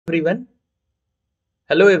Everyone.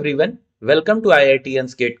 Hello everyone. Welcome to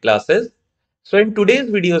IIT's GATE classes. So in today's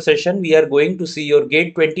video session, we are going to see your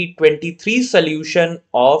GATE 2023 solution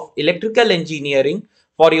of electrical engineering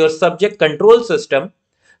for your subject control system.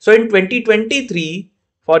 So in 2023,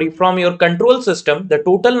 from your control system, the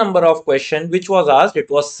total number of question which was asked, it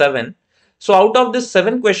was 7. So out of this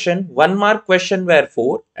 7 question, 1 mark question were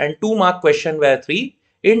 4 and 2 mark question were 3.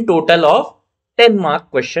 In total of 10 mark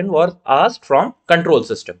question was asked from control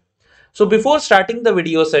system. So before starting the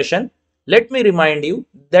video session, let me remind you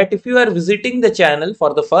that if you are visiting the channel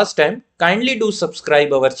for the first time, kindly do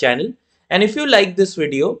subscribe our channel. And if you like this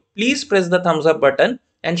video, please press the thumbs up button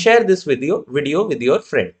and share this video with your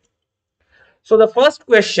friend. So the first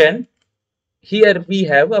question, here we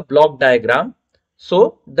have a block diagram.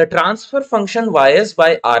 So the transfer function Ys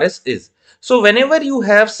by Rs is. So whenever you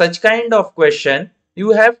have such kind of question,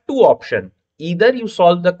 you have two options. Either you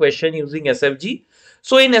solve the question using SFG.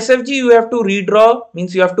 So in SFG, you have to redraw,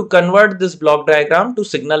 means you have to convert this block diagram to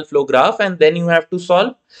signal flow graph and then you have to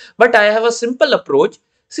solve. But I have a simple approach.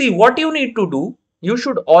 See, what you need to do, you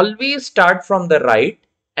should always start from the right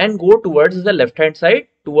and go towards the left hand side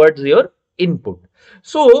towards your input.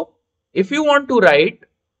 So if you want to write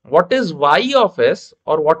what is y of s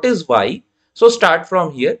or what is y, so start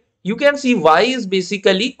from here. You can see y is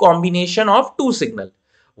basically combination of two signal.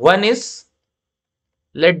 One is,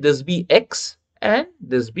 let this be x and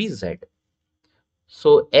this be z.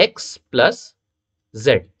 So x plus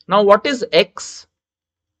z. Now what is x?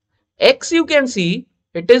 X you can see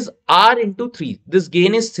it is r into 3. This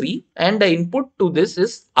gain is 3 and the input to this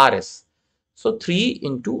is rs. So 3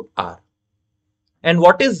 into r. And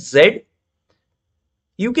what is z?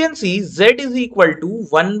 You can see z is equal to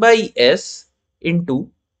 1 by s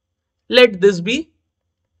into, let this be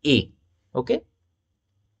a. Okay.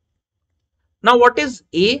 Now what is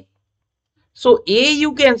a? So a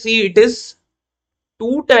you can see it is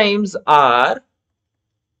 2 times r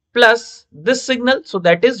plus this signal. So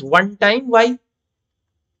that is 1 time y.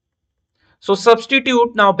 So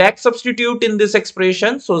substitute, now back substitute in this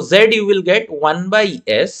expression. So z you will get 1 by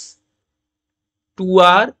s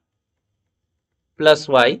 2r plus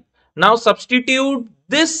y. Now substitute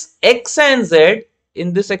this x and z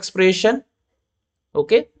in this expression.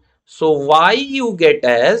 Okay. So y you get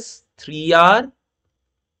as 3r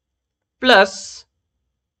plus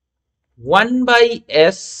 1 by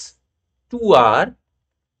s 2r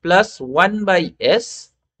plus 1 by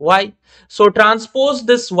s y. So transpose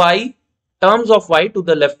this y, terms of y to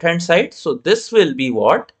the left hand side. So this will be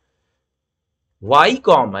what? Y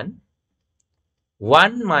common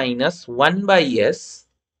 1 minus 1 by s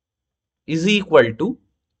is equal to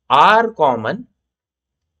r common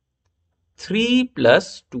 3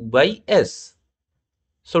 plus 2 by s.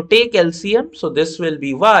 So take LCM. So this will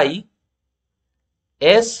be y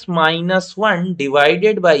s minus 1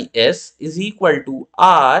 divided by s is equal to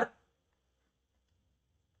r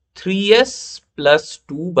 3s plus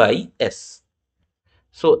 2 by s.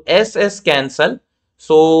 So s cancel.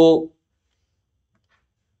 So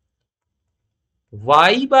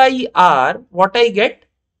y by r, what I get?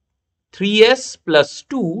 3s plus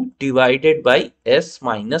 2 divided by s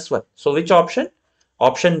minus 1. So which option?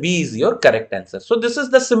 Option B is your correct answer. So this is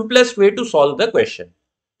the simplest way to solve the question.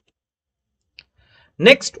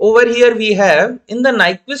 Next, over here we have in the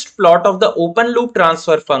Nyquist plot of the open loop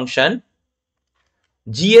transfer function,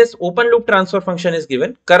 GS open loop transfer function is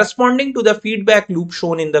given corresponding to the feedback loop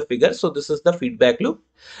shown in the figure. So this is the feedback loop.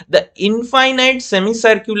 The infinite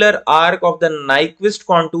semicircular arc of the Nyquist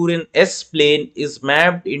contour in S plane is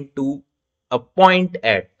mapped into a point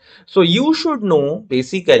at. So you should know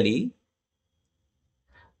basically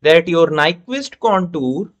that your Nyquist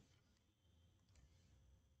contour,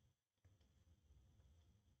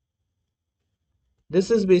 this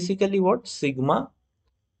is basically what? Sigma.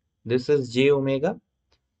 This is j omega.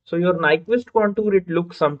 So your Nyquist contour, it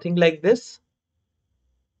looks something like this.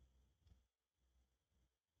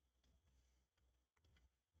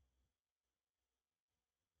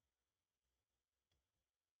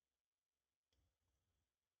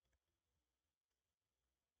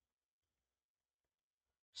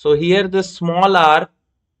 So here the small r,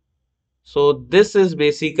 so this is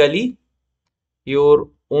basically your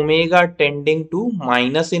omega tending to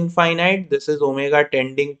minus infinite. This is omega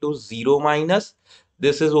tending to 0 minus.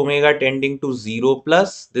 This is omega tending to 0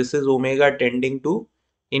 plus. This is omega tending to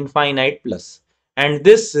infinite plus. And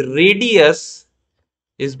this radius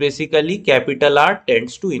is basically capital R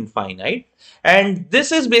tends to infinite. And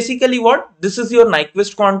this is basically what? This is your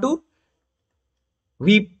Nyquist contour.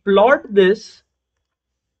 We plot this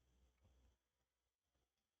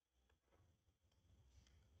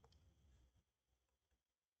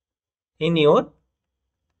in your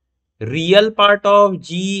real part of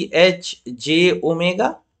g h j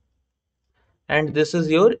omega, and this is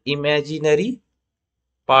your imaginary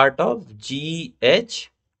part of g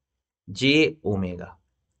h j omega.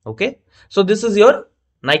 Okay, so this is your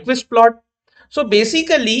Nyquist plot. So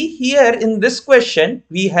basically here in this question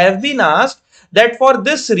we have been asked that for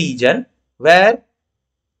this region where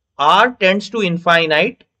r tends to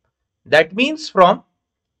infinite, that means from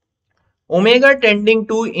omega tending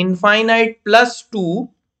to infinite plus 2,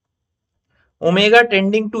 omega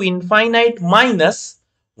tending to infinite minus,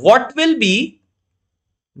 what will be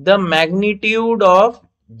the magnitude of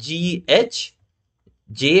gh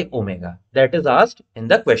j omega? That is asked in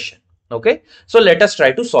the question. Okay, so let us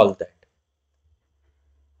try to solve that.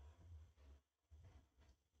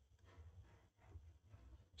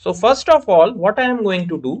 So first of all, what I am going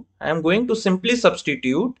to do, I am going to simply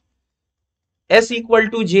substitute s equal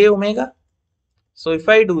to j omega. So if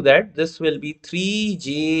I do that, this will be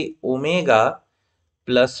 3j omega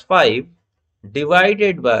plus 5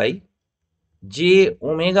 divided by j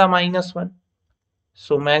omega minus 1.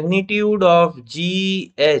 So magnitude of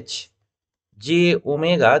g h j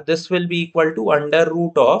omega, this will be equal to under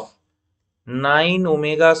root of 9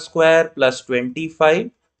 omega square plus 25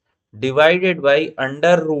 divided by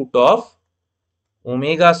under root of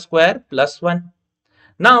omega square plus 1.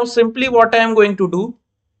 Now simply what I am going to do,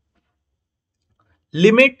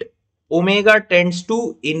 limit omega tends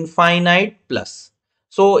to infinite plus.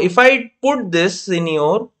 So if I put this in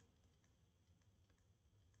your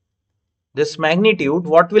this magnitude,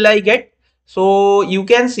 what will I get? So you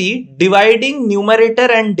can see dividing numerator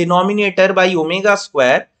and denominator by omega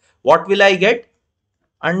square, what will I get?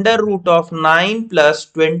 Under root of 9 plus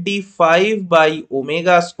 25 by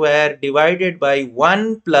omega square divided by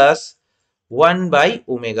 1 plus 1 by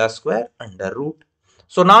omega square under root.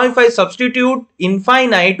 So now if I substitute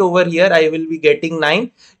infinite over here, I will be getting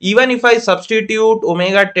 9. Even if I substitute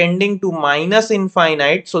omega tending to minus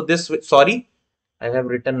infinite, so this, sorry, I have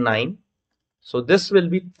written 9. So this will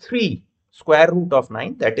be 3, square root of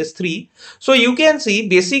 9, that is 3. So you can see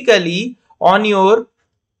basically on your,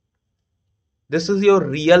 this is your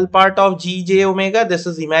real part of gj omega, this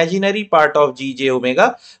is imaginary part of gj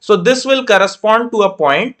omega. So this will correspond to a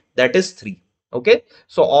point that is 3. Okay,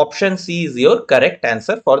 so option C is your correct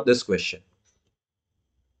answer for this question.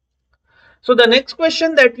 So the next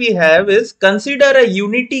question that we have is, consider a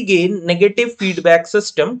unity gain negative feedback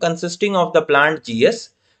system consisting of the plant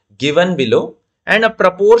GS given below and a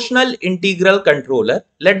proportional integral controller.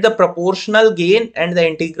 Let the proportional gain and the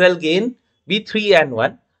integral gain be 3 and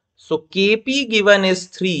 1. So Kp given is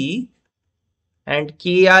 3 and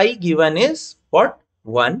Ki given is what?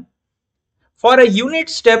 1. For a unit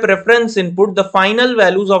step reference input, the final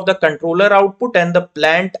values of the controller output and the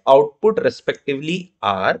plant output respectively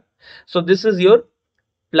are. So this is your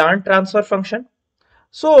plant transfer function.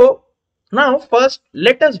 So now first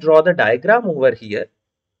let us draw the diagram over here,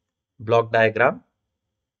 block diagram.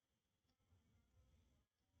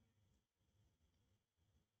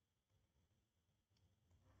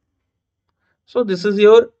 So this is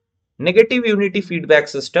your negative unity feedback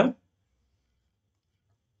system.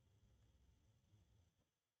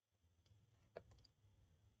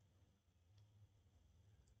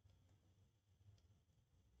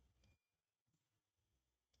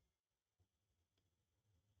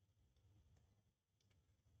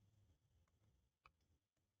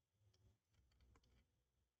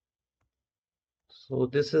 So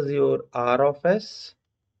this is your R of S,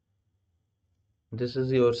 this is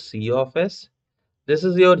your C of S, this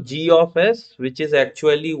is your G of S, which is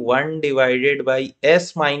actually 1 divided by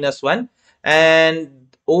S minus 1,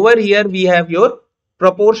 and over here we have your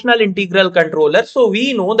proportional integral controller. So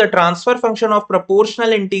we know the transfer function of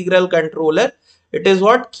proportional integral controller, it is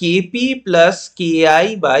what? Kp plus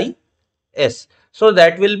Ki by S. So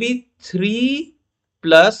that will be 3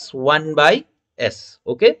 plus 1 by S.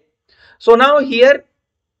 Okay. So now here,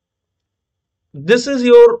 this is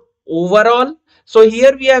your overall. So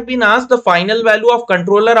here we have been asked the final value of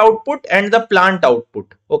controller output and the plant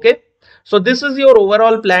output. Okay. So this is your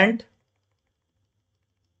overall plant.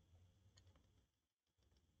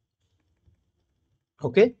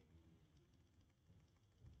 Okay.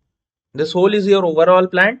 This whole is your overall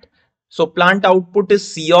plant. So plant output is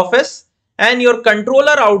C of S and your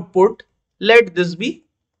controller output, let this be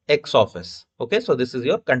X of S. Okay, so this is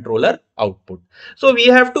your controller output. So we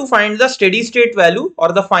have to find the steady state value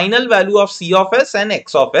or the final value of C of S and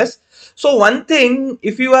X of S. So one thing,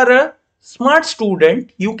 if you are a smart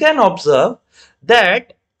student, you can observe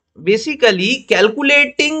that basically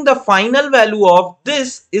calculating the final value of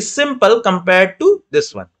this is simple compared to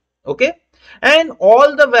this one. Okay. and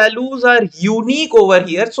all the values are unique over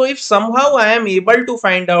here. So if somehow I am able to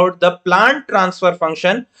find out the plant transfer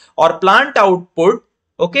function or plant output,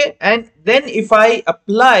 okay, and then if I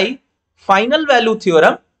apply final value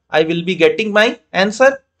theorem, I will be getting my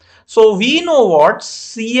answer. So we know what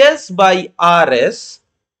CS by RS,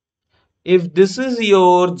 if this is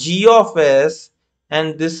your G of S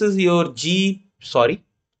and this is your C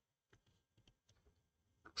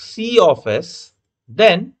of S,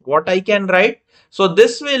 then what I can write? So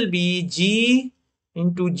this will be G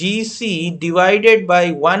into GC divided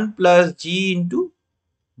by 1 plus G into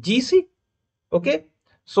GC. Okay.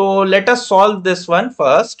 So let us solve this one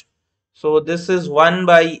first. So this is 1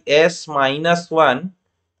 by S minus 1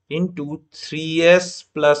 into 3S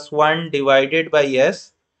plus 1 divided by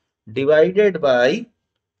S divided by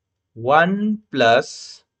 1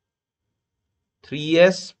 plus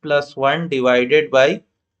 3S plus 1 divided by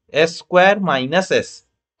S square minus S.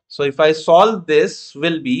 So if I solve this,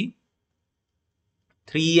 will be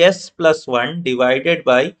 3S plus 1 divided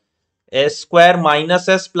by S square minus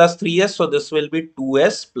S plus 3S. So this will be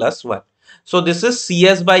 2S plus 1. So this is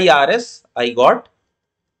CS by RS I got.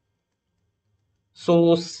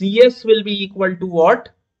 So CS will be equal to what?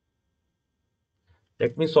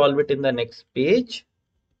 Let me solve it in the next page.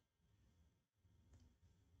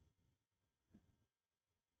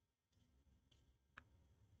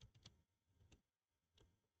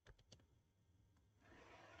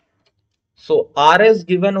 So RS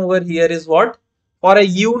given over here is what? For a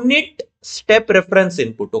unit step reference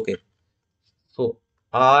input. Okay. So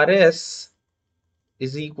RS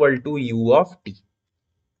is equal to U of T.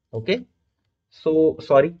 Okay. So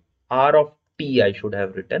sorry, R of T I should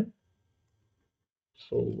have written.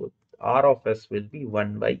 So R of S will be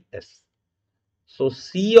 1 by S. So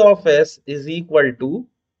C of S is equal to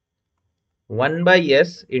 1 by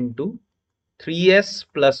S into 3S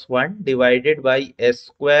plus 1 divided by S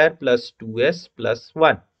square plus 2S plus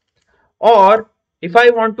 1. Or if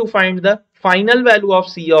I want to find the final value of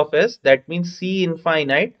C of S, that means C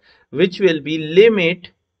infinite, which will be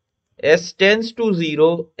limit S tends to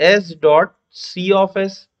 0 S dot C of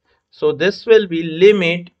S. So this will be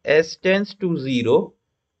limit S tends to 0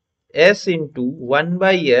 S into 1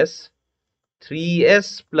 by S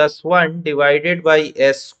 3S plus 1 divided by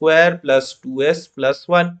S square plus 2S plus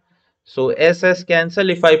 1. So SS cancel.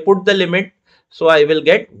 If I put the limit, so I will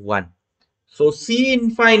get 1. So C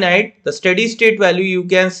infinite, the steady state value, you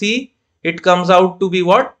can see it comes out to be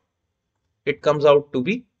what? It comes out to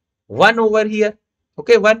be 1 over here.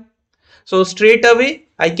 Okay, 1. So straight away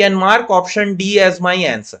I can mark option D as my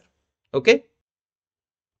answer. Okay.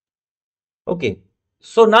 Okay.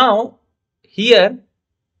 So now here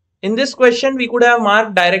in this question we could have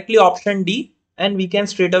marked directly option D and we can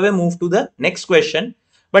straight away move to the next question.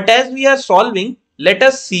 But as we are solving, let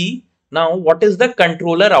us see now what is the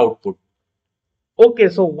controller output. Okay,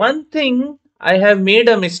 so one thing I have made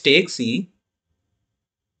a mistake, see.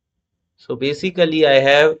 So basically I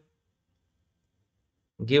have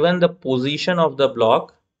given the position of the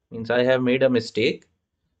block, means I have made a mistake.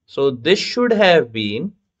 So this should have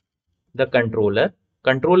been the controller.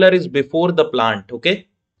 Controller is before the plant, okay?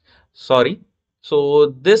 Sorry. So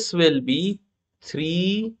this will be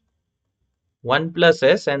 3 1 plus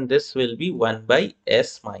S and this will be 1 by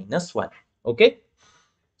S minus 1. Okay.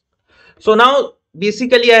 So now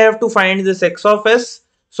basically I have to find this X of S.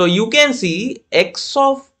 So you can see X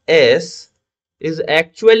of S is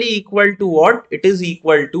actually equal to what? It is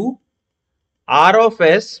equal to R of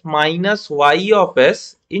S minus Y of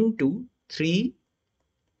S into 3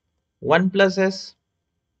 1 plus S.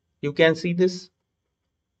 You can see this.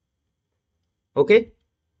 Okay.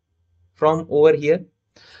 From over here.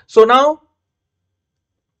 So now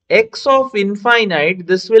X of infinite,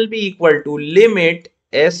 this will be equal to limit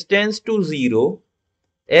S tends to 0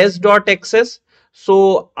 S dot xs.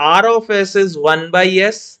 So R of S is 1 by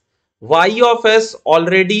S. Y of S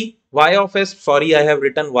already, Y of S, sorry, I have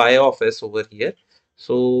written Y of S over here.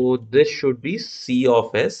 So this should be C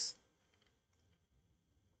of S.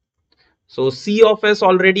 So C of S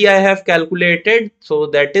already I have calculated. So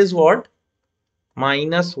that is what?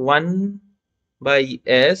 Minus 1 by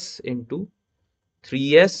S into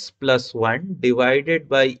 3S plus 1 divided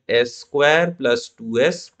by S square plus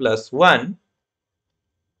 2S plus 1.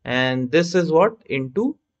 And this is what?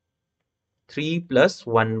 Into 3 plus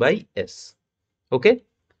 1 by S. Okay.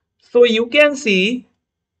 So you can see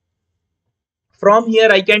from here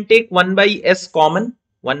I can take 1 by S common.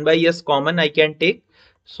 1 by S common I can take.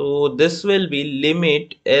 So this will be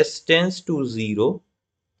limit S tends to 0.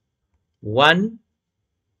 1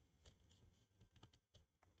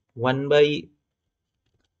 1 by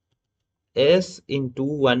s into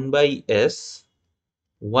 1 by s,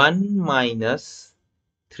 1 minus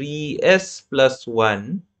 3s plus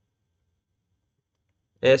 1,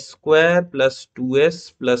 s square plus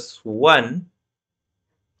 2s plus 1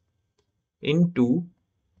 into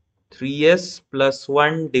 3s plus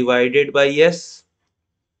 1 divided by s.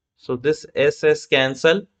 So this s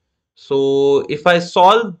cancel. So if I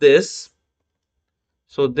solve this,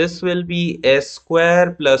 so this will be s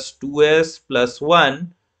square plus 2s plus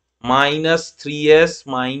 1 minus 3s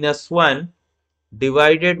minus 1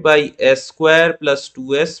 divided by s square plus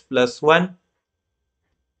 2s plus 1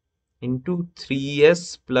 into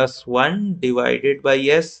 3s plus 1 divided by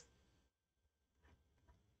s.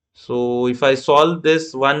 So if I solve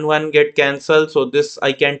this, 1 get cancelled. So this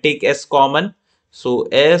I can take s common. So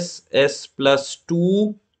s plus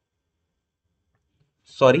 2,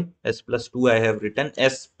 sorry, s plus 2 I have written,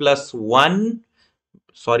 s plus 1,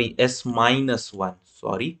 sorry, s minus 1,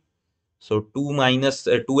 sorry. So 2s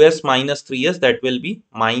minus 3s, that will be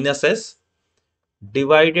minus s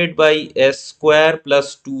divided by s square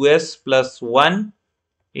plus 2s plus 1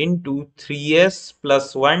 into 3s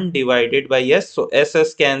plus 1 divided by s. So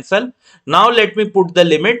s cancel. Now let me put the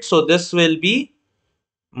limit. So this will be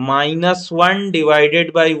minus 1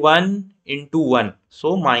 divided by 1 into 1.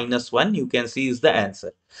 So minus 1 you can see is the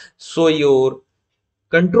answer. So your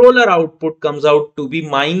controller output comes out to be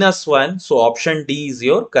minus 1. So option D is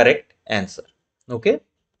your correct answer. Okay.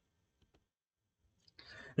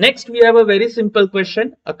 Next, we have a very simple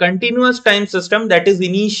question. A continuous time system that is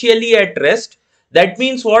initially at rest. That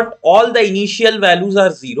means what? All the initial values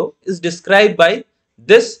are 0 is described by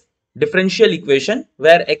this differential equation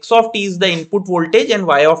where x of t is the input voltage and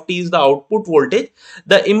y of t is the output voltage,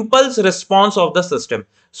 the impulse response of the system.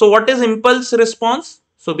 So what is impulse response?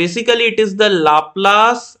 So basically it is the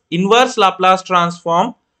inverse Laplace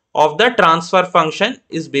transform of the transfer function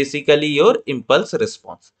is basically your impulse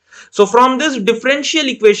response. So from this differential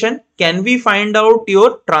equation, can we find out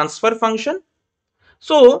your transfer function?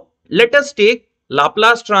 So let us take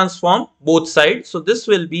Laplace transform both sides. So this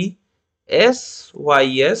will be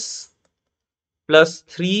sys plus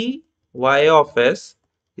 3y of s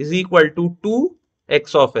is equal to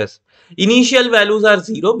 2x of s. Initial values are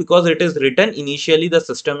 0 because it is written initially the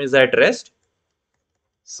system is at rest.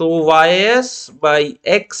 So ys by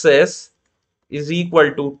xs is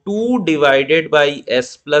equal to 2 divided by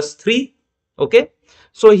s plus 3. Okay.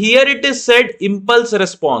 So here it is said impulse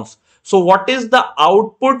response. So what is the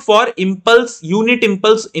output for unit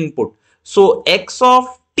impulse input? So x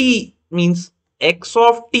of t means x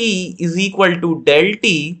of t is equal to del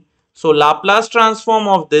t. So Laplace transform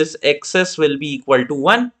of this xs will be equal to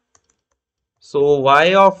 1. So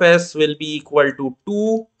y of s will be equal to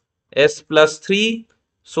 2 s plus 3.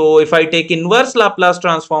 So if I take inverse Laplace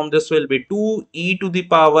transform, this will be 2 e to the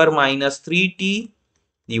power minus 3t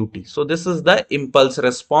ut. So this is the impulse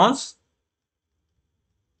response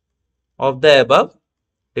of the above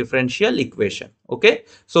differential equation. Okay.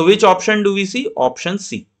 So which option do we see? Option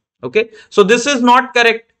C. Okay. So this is not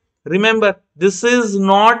correct. Remember, this is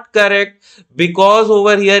not correct because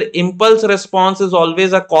over here impulse response is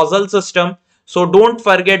always a causal system. So don't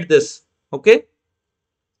forget this. Okay.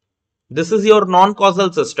 This is your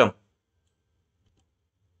non-causal system.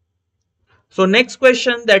 So next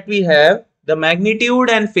question that we have, the magnitude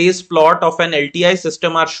and phase plot of an LTI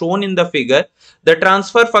system are shown in the figure, the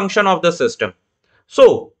transfer function of the system.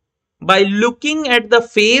 So by looking at the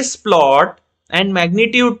phase plot and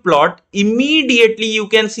magnitude plot, immediately you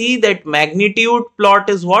can see that magnitude plot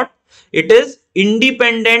is what? It is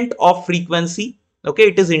independent of frequency. Okay,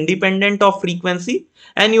 it is independent of frequency,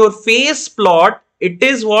 and your phase plot, it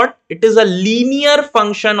is what? It is a linear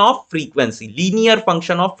function of frequency,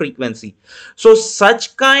 So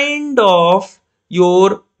such kind of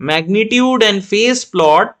your magnitude and phase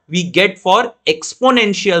plot we get for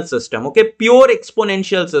exponential system. Okay, pure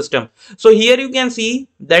exponential system. So here you can see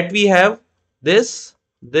that we have this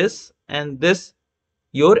and this,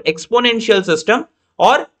 your exponential system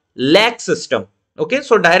or lag system. Okay,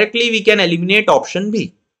 so directly we can eliminate option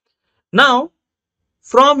B. Now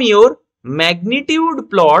from your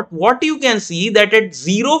magnitude plot, what you can see that at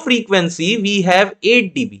 0 frequency we have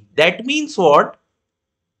 8 dB. That means what?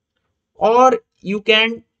 Or you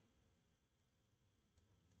can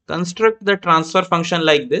construct the transfer function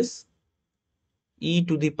like this, e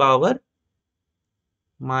to the power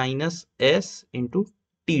minus s into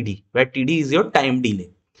td, where td is your time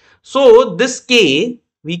delay. So this k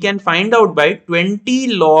we can find out by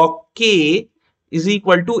 20 log k is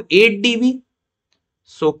equal to 8 dB.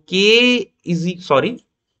 So k is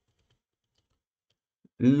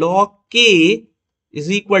log k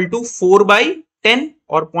is equal to 4 by 10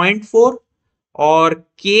 or 0.4, or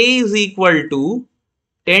k is equal to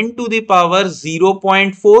 10 to the power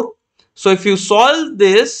 0.4. So if you solve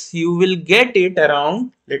this, you will get it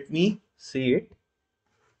around, let me see it.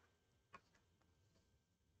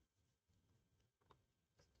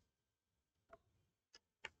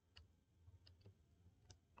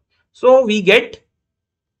 So we get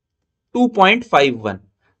 2.51.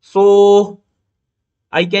 So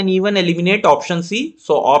I can even eliminate option C.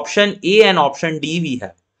 So option A and option D we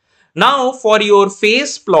have. Now for your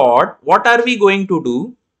phase plot, what are we going to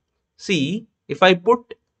do? See, if I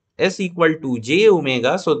put S equal to j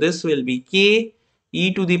omega, so this will be k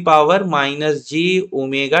e to the power minus j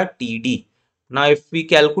omega td. Now if we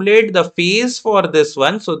calculate the phase for this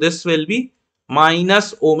one, so this will be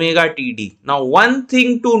minus omega td. Now one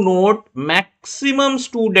thing to note, maximum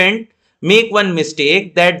student make one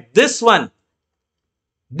mistake, that this one,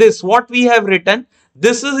 this what we have written,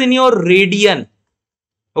 this is in your radian.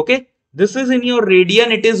 Okay, this is in your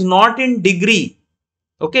radian, it is not in degree.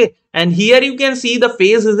 Okay, and here you can see the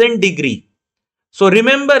phase is in degree. So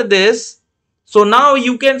remember this. So now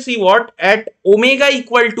you can see what, at omega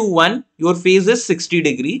equal to 1, your phase is 60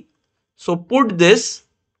 degree. So put this,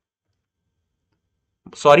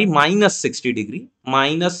 sorry, minus 60 degree.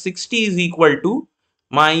 Minus 60 is equal to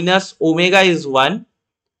minus omega is 1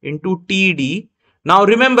 into td. Now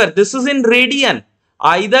remember, this is in radian.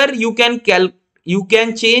 Either you can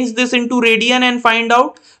change this into radian and find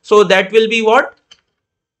out. So that will be what,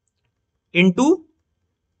 into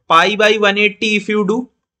pi by 180 if you do.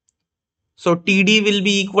 So TD will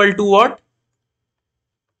be equal to what?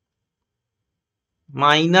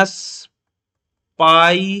 Minus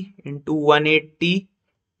pi into 180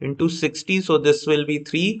 into 60. So this will be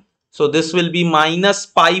 3. So this will be minus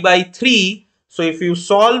pi by 3. So if you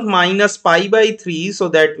solve minus pi by 3, so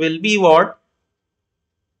that will be what?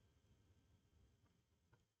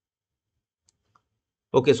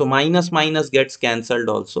 Okay, so minus minus gets cancelled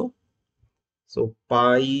also. So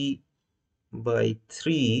pi by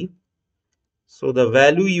 3. So the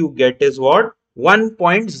value you get is what?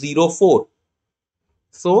 1.04.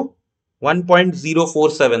 So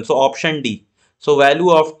 1.047. So option D. So value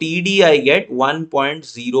of TD I get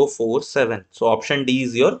 1.047. So option D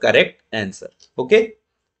is your correct answer. Okay.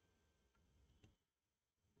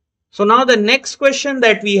 So now the next question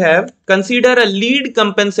that we have, consider a lead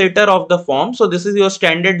compensator of the form. So this is your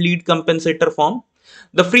standard lead compensator form.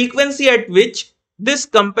 The frequency at which this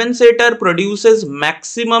compensator produces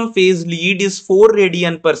maximum phase lead is 4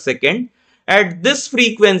 radian per second. At this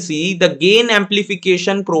frequency, the gain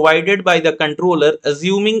amplification provided by the controller,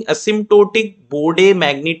 assuming asymptotic Bode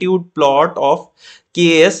magnitude plot of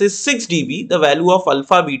Ks, is 6 dB. The value of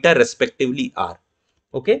alpha, beta respectively are.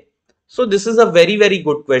 Okay. So this is a very, very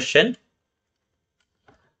good question.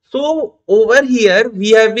 So over here,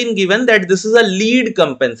 we have been given that this is a lead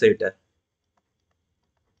compensator.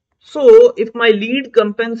 So if my lead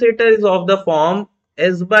compensator is of the form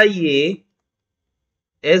S by A,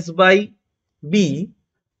 S by B.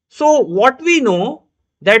 So what we know,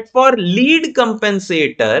 that for lead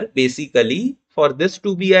compensator, basically for this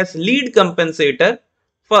to be as lead compensator,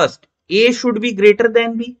 first A should be greater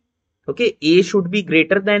than B. Okay, A should be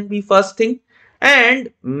greater than B, first thing.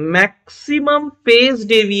 And maximum phase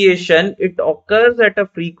deviation, it occurs at a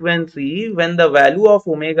frequency when the value of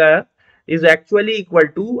omega is actually equal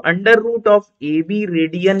to under root of AB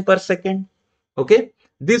radian per second. Okay,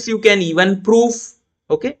 this you can even prove.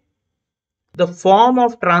 Okay, the form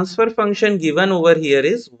of transfer function given over here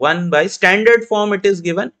is 1 by standard form, it is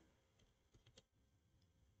given.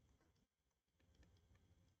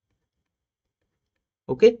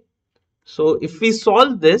 Okay, so if we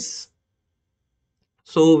solve this,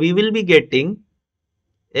 so we will be getting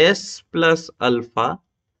S plus alpha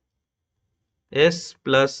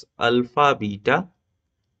beta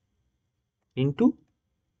into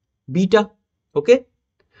beta. Okay,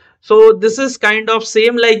 so this is kind of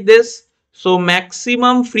same like this. So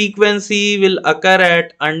maximum frequency will occur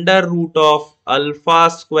at under root of alpha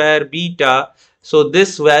square beta. So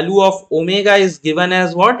this value of omega is given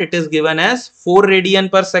as what? It is given as 4 radian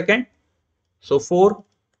per second. So 4.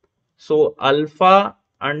 So alpha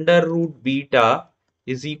under root beta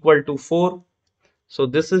is equal to 4. So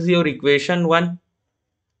this is your equation 1.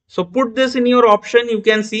 So put this in your option, you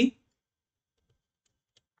can see.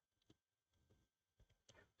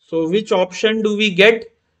 So which option do we get?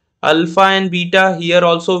 Alpha and beta. Here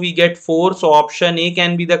also we get 4. So option A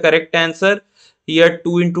can be the correct answer. Here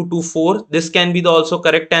 2 into 2, 4. This can be the also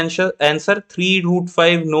correct answer. 3 root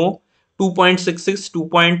 5, no. 2.66,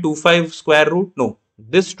 2.25 square root, no.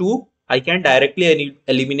 This 2 I can directly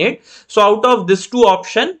eliminate. So out of this 2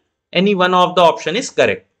 option, Any one of the option is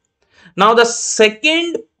correct. Now the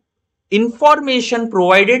second information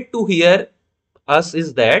provided to here us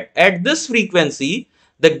is that at this frequency,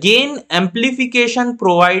 the gain amplification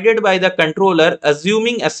provided by the controller,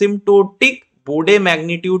 assuming asymptotic Bode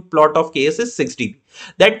magnitude plot of Ks is 6 dB.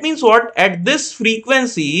 That means what? At this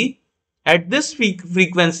frequency, the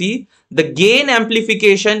gain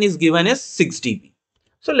amplification is given as 6 dB.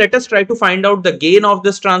 So let us try to find out the gain of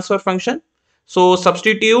this transfer function. So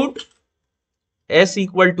substitute S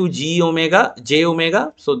equal to j omega.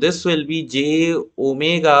 So this will be j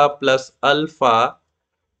omega plus alpha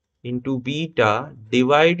into beta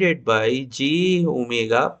divided by j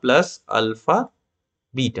omega plus alpha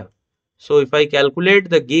beta. So if I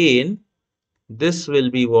calculate the gain, this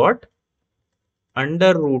will be what?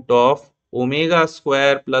 Under root of omega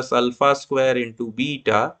square plus alpha square into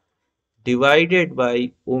beta divided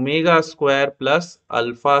by omega square plus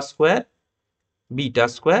alpha square beta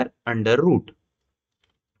square under root.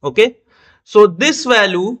 Okay. So this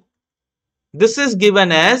value, this is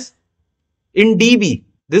given as in dB.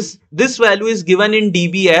 This value is given in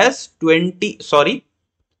dB as 20, sorry.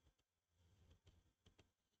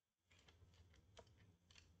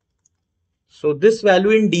 So this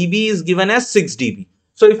value in dB is given as 6 dB.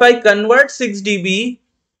 So if I convert 6 dB,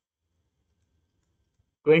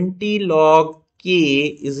 20 log K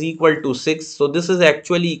is equal to 6. So this is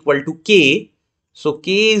actually equal to K. So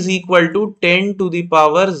K is equal to 10 to the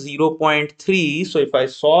power 0.3. So if I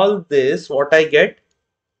solve this, what I get?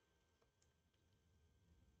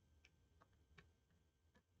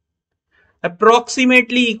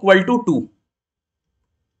 Approximately equal to 2.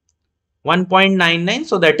 1.99.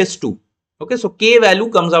 So that is 2. Okay. So K value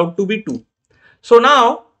comes out to be 2. So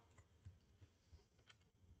now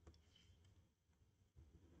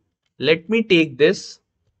let me take this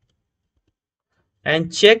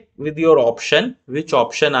and check with your option, which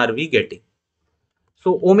option are we getting.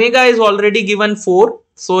 So omega is already given 4.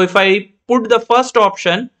 So if I put the first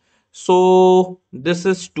option, so this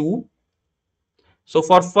is 2. So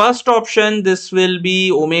for first option, this will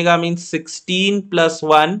be omega means 16 plus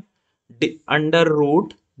 1 under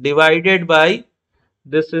root divided by,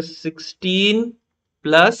 this is 16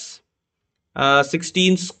 plus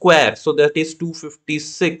 16 square. So that is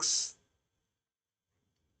 256.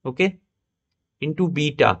 Okay. Into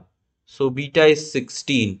beta. So beta is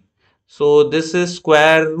 16. So this is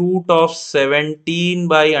square root of 17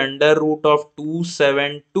 by under root of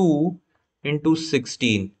 272 into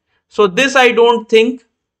 16. So this I don't think,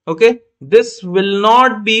 okay, this will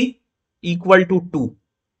not be equal to 2.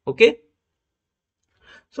 Okay.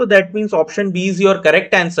 So that means option B is your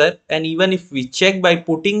correct answer. And even if we check by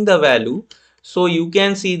putting the value, so you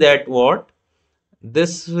can see that what?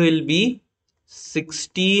 This will be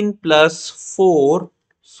 16 plus 4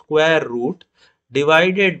 square root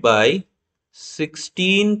divided by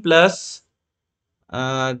 16 plus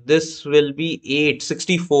this will be 8,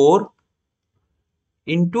 64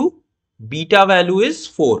 into beta value is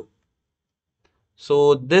 4.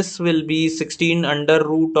 So this will be 16 under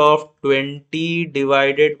root of 20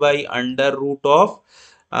 divided by under root of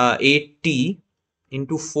 80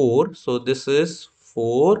 into 4. So this is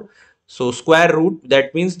 4. So square root,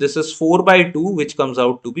 that means this is 4 by 2, which comes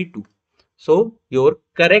out to be 2. So your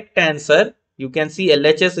correct answer, you can see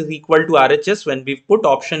LHS is equal to RHS when we put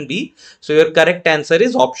option B. So your correct answer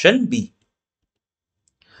is option B.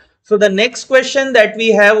 So the next question that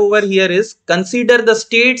we have over here is, consider the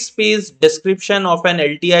state space description of an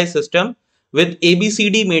LTI system with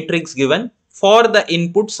ABCD matrix given. For the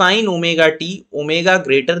input sine omega t, omega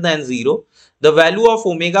greater than 0, the value of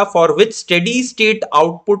omega for which steady state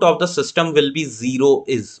output of the system will be 0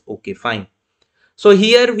 is. Okay, fine. So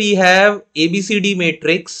here we have ABCD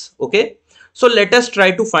matrix. Okay. So let us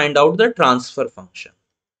try to find out the transfer function.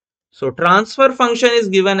 So transfer function is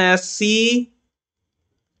given as C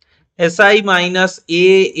Si minus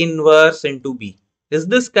A inverse into B. Is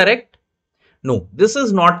this correct? No, this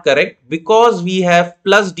is not correct because we have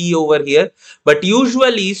plus D over here. But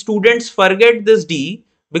usually students forget this D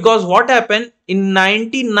because what happened in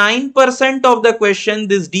 99% of the question,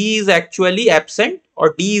 this D is actually absent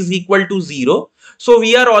or D is equal to 0. So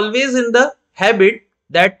we are always in the habit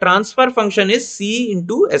that transfer function is C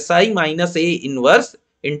into Si minus A inverse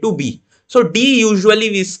into B. So D usually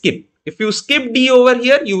we skip. If you skip D over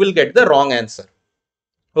here, you will get the wrong answer.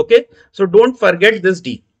 Okay. So don't forget this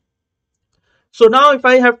D. So now if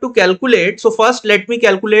I have to calculate, so first let me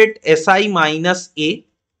calculate Si minus A.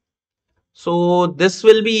 So this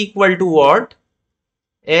will be equal to what?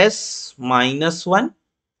 S minus 1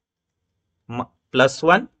 plus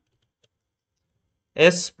 1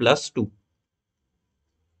 S plus 2.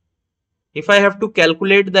 if I have to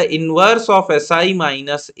calculate the inverse of Si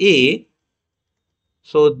minus A,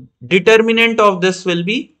 so determinant of this will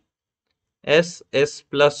be S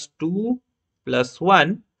plus 2 plus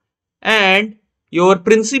 1, and your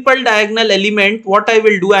principal diagonal element, what I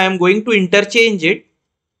will do, I am going to interchange it,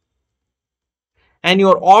 and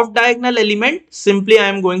your off diagonal element, simply I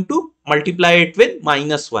am going to multiply it with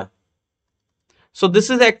minus 1. So this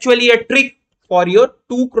is actually a trick for your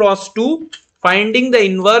 2 cross 2, finding the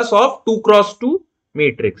inverse of 2 cross 2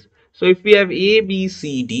 matrix. So if we have A, B,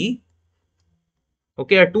 C, D,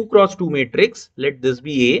 okay, a 2 cross 2 matrix, let this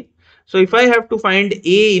be A. So if I have to find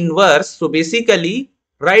A inverse, so basically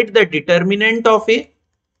write the determinant of A.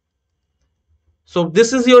 So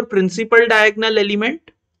this is your principal diagonal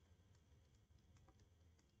element.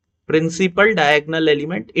 Principal diagonal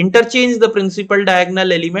element. Interchange the principal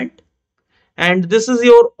diagonal element. And this is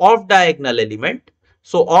your off diagonal element.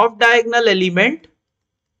 So off diagonal element,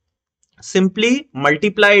 simply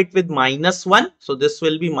multiply it with minus 1. So this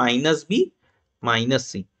will be minus B minus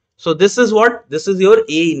C. So this is what? This is your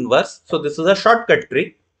A inverse. So this is a shortcut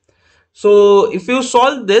trick. So if you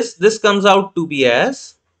solve this, this comes out to be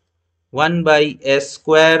as 1 by S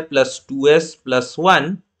square plus 2S plus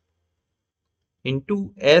 1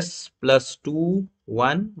 into S plus 2,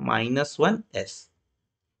 1 minus 1 S.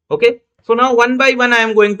 Okay. So now one by one I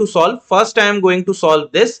am going to solve. First I am going to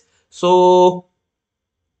solve this. So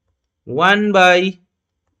 1 by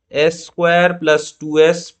S square plus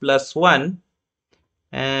 2S plus 1,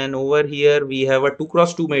 and over here we have a 2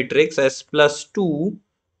 cross 2 matrix, S plus 2,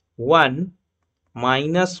 1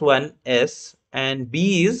 minus 1 S, and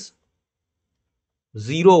B is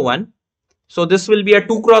 0, 1. So this will be a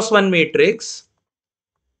 2 cross 1 matrix.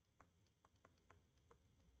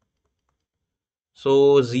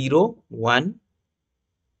 So 0, 1,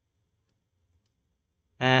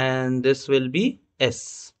 and this will be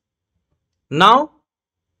S. Now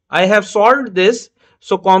I have solved this.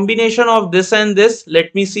 So combination of this and this,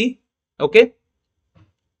 let me see. Okay.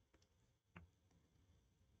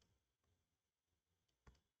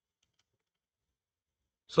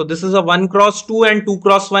 So this is a 1 cross 2 and 2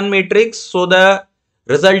 cross 1 matrix. So the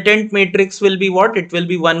resultant matrix will be what? It will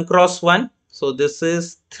be 1 cross 1. So this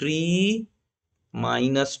is 3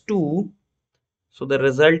 minus 2. So the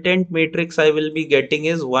resultant matrix I will be getting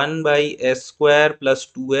is 1 by S square plus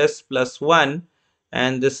 2S plus 1,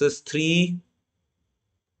 and this is 3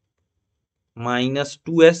 minus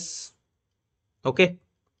 2S, okay,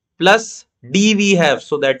 plus D we have,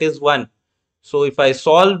 so that is 1. So if I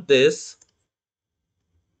solve this,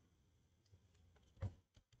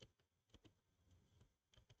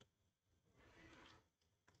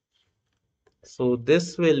 so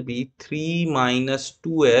this will be 3 minus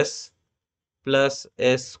 2S plus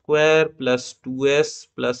S square plus 2S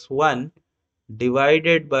plus 1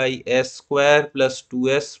 divided by S square plus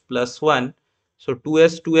 2S plus 1. So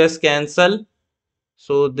 2S cancel.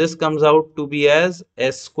 So this comes out to be as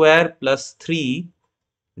S square plus 3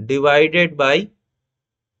 divided by,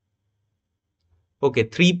 okay,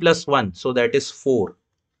 3 plus 1. So that is 4.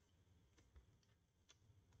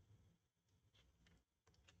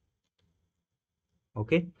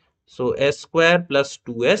 Okay. So S square plus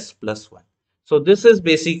 2S plus 1. So this is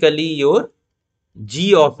basically your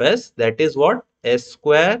G of S, that is what? S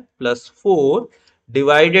square plus 4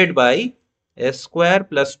 divided by S square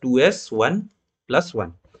plus 2S 1 plus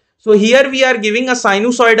 1. So here we are giving a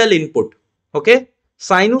sinusoidal input. Okay.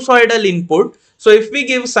 Sinusoidal input. So if we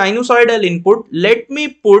give sinusoidal input, let me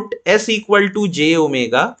put S equal to J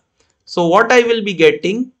omega. So what I will be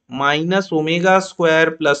getting? Minus omega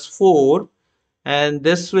square plus 4, and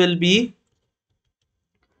this will be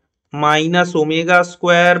minus omega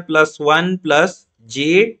square plus 1 plus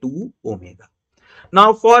J2 omega.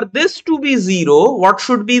 Now for this to be 0, what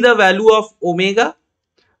should be the value of omega?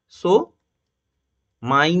 So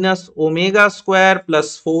minus omega square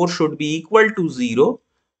plus 4 should be equal to 0,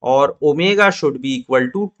 or omega should be equal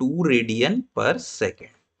to 2 radian per second.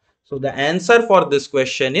 So the answer for this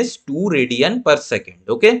question is 2 radian per second.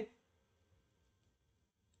 Okay.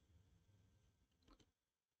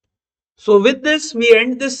 So with this, we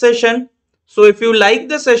end this session. So if you like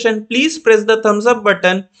the session, please press the thumbs up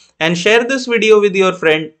button and share this video with your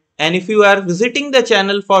friend. And if you are visiting the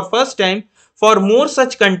channel for first time, for more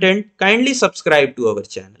such content, kindly subscribe to our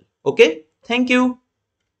channel. Okay. Thank you.